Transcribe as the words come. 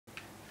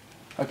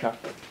Okay.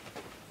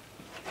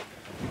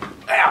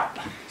 Ow!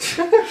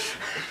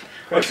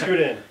 Greg, scoot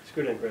in.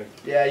 Scoot in, Greg.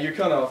 Yeah, you're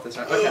kind of off this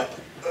one. Okay.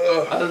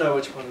 I don't know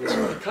which one of this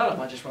one. I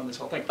might just run this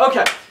whole thing.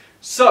 Okay.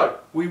 So,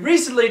 we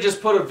recently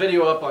just put a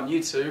video up on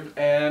YouTube,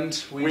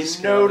 and we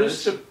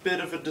noticed a bit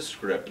of a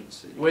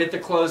discrepancy with the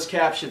closed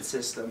caption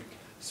system.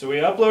 So we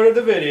uploaded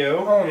the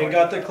video and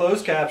got the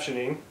closed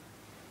captioning.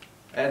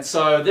 And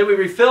so then we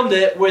refilmed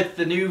it with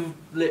the new,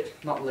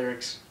 not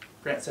lyrics.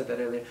 Grant said that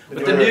earlier.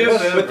 With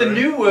the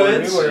new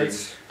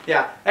words.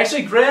 Yeah,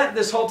 actually Grant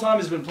this whole time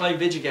has been playing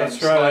video games.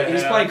 That's right. Like,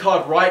 he's playing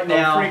COD right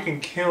now. I'm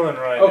freaking killing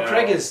now. Oh,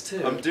 Craig is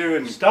too. I'm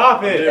doing...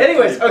 Stop it!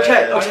 Anyways,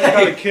 okay. I just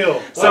gotta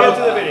kill. So, get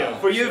to the video.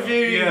 For you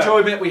viewing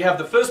enjoyment, we have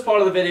the first part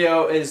of the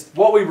video is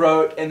what we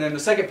wrote, and then the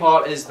second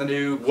part is the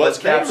new what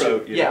they caption.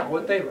 wrote. Yeah,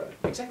 what they wrote.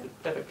 Exactly.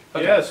 Perfect.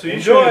 Okay. Yeah, so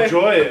you should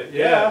enjoy it.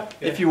 Yeah.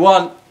 If you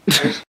want.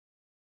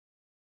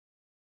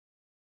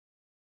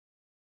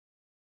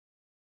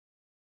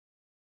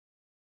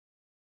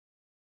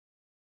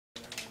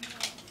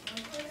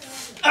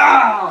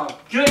 Ah!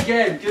 Good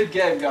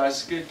game,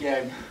 guys. Good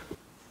game.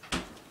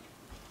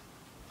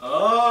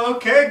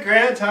 Okay,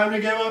 Grant, time to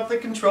give up the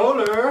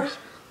controller.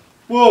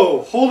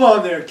 Whoa, hold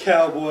on there,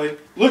 cowboy.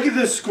 Look at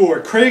this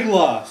score. Craig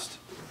lost.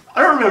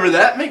 I don't remember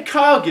that. Make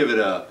Kyle give it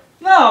up.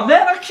 No,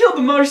 man, I killed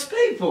the most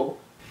people.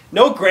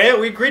 No, Grant,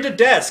 we agreed to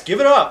deaths. Give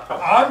it up.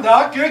 I'm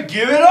not gonna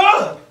give it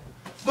up.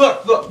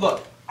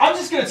 Look. I'm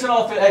just gonna turn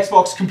off the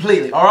Xbox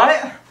completely,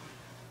 alright?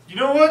 You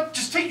know what?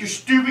 Just take your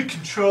stupid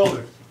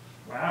controller.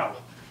 Wow.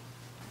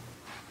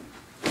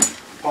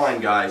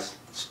 Fine, guys.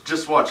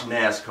 Just watch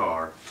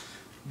NASCAR.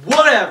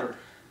 Whatever.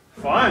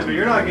 Fine, but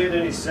you're not getting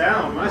any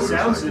sound. My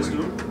sound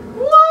system.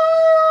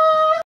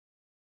 What?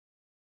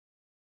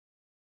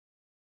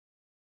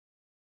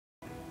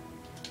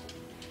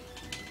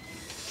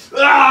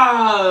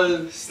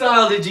 Ah!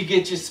 Style did you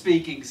get your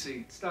speaking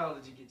seat? Style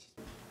did you get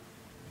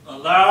your...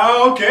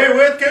 Allow okay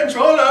with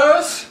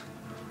controllers.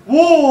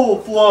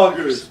 Wolf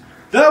loggers.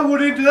 That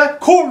went into that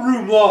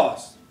courtroom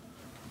loss.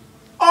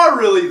 Are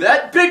really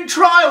that big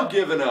trial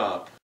given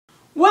up?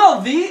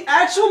 Well, the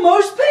actual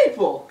most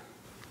people.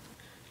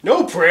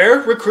 No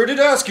prayer. Recruited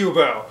to ask you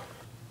about.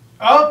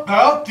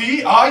 About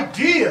the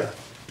idea.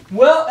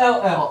 Well,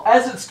 LL,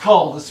 as it's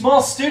called, a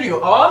small studio,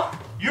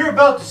 You're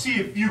about to see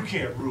if you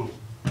can't rule.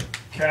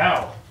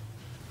 Cow.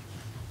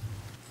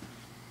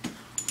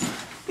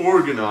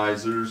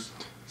 Organizers.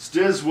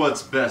 Stiz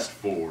what's best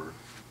for.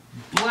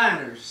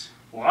 Bladders.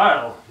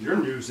 Wow, you're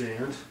news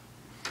and.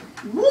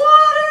 Water!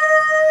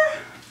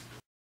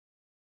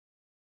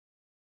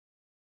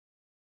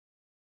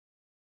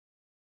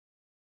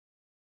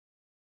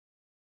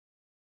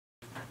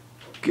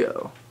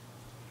 Go.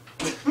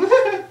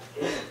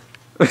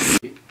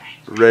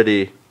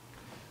 Ready.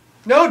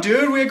 No,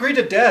 dude, we agreed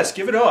to deaths.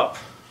 Give it up.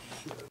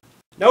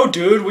 No,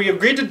 dude, we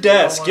agreed to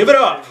deaths. Give it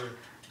up.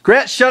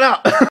 Grant, shut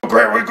up!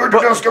 Grant, we agreed to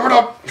deaths. Give it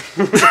up.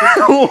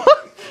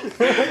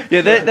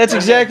 Yeah, that's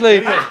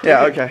exactly...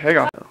 Yeah, okay, hang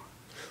on.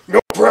 No,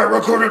 Grant,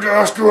 recruited to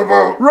ask you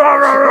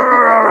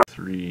about.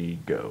 3,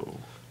 go.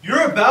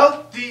 You're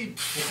about the...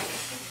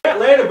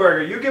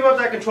 Landenberger, you give up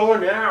that controller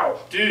now.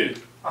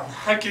 Dude, I'm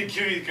not gonna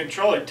give you the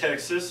controller,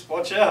 Texas.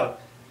 Watch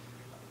out.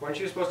 Weren't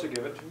you supposed to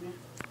give it to me?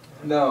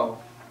 No.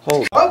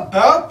 Hold.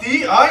 About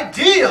the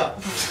idea!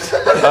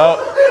 Oh.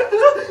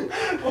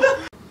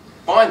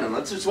 Fine then,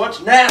 let's just watch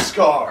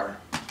NASCAR.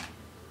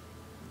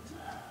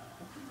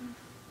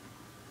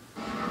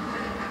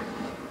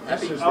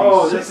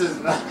 This is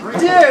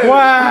Dude!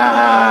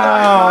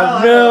 Wow,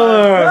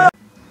 Miller!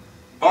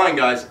 Fine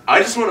guys, I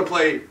just want to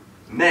play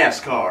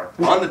NASCAR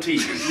on the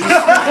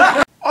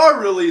TV. Are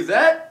really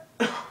that?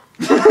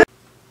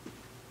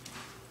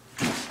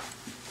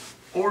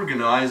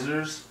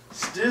 Organizers,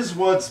 stiz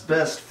what's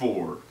best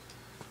for.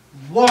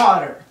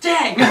 Water.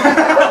 Dang!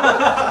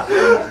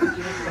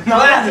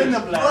 Black in the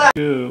black.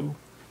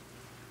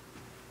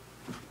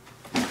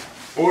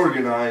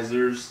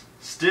 Organizers,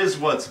 stiz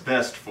what's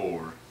best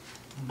for.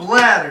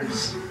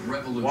 Bladders.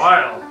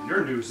 Wow,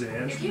 you're news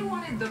and. If you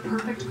wanted the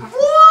perfect cup.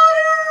 What?